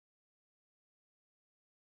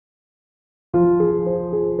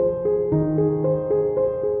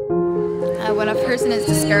a person is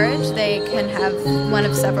discouraged, they can have one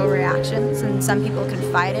of several reactions, and some people can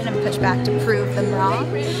fight it and push back to prove them wrong,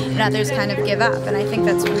 and others kind of give up, and I think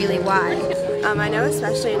that's really why. I know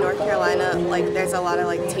especially in North Carolina, like there's a lot of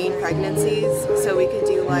like teen pregnancies, so we could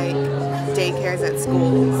do like daycares at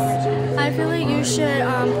schools. I feel like you should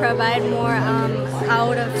provide more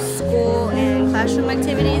out of school and classroom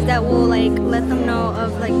activities that will like let them know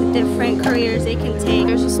of like the different careers they can take.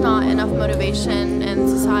 There's just not enough motivation in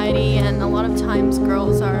society, and a lot of times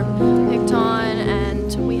girls are picked on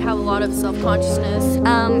and we have a lot of self-consciousness.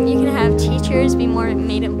 You can have teachers be more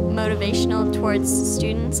motivational towards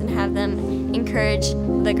students and have them encourage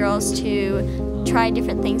the girls to try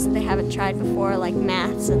different things that they haven't tried before, like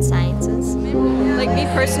maths and sciences. Like me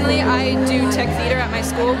personally, I do tech theater at my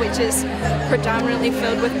school, which is predominantly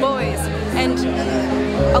filled with boys, and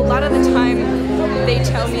a lot of the time they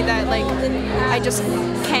tell me that like I just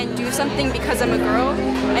can't do something because I'm a girl,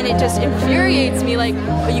 and it just infuriates me, like,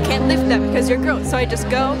 well, you can't lift that because you're a girl, so I just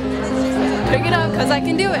go pick it up because I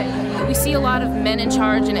can do it. We see a lot of men in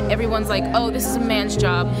charge, and everyone's like, oh, this is a man's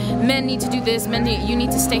job. Men need to do this, you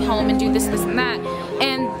need to stay home and do this, this, and that.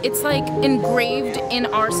 And it's like engraved in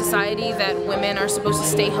our society that women are supposed to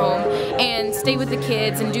stay home and stay with the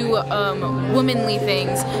kids and do womanly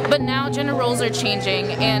things. But now gender roles are changing,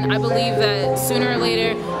 and I believe that sooner or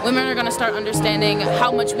later women are going to start understanding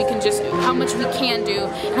how much we can do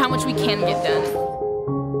and how much we can get done.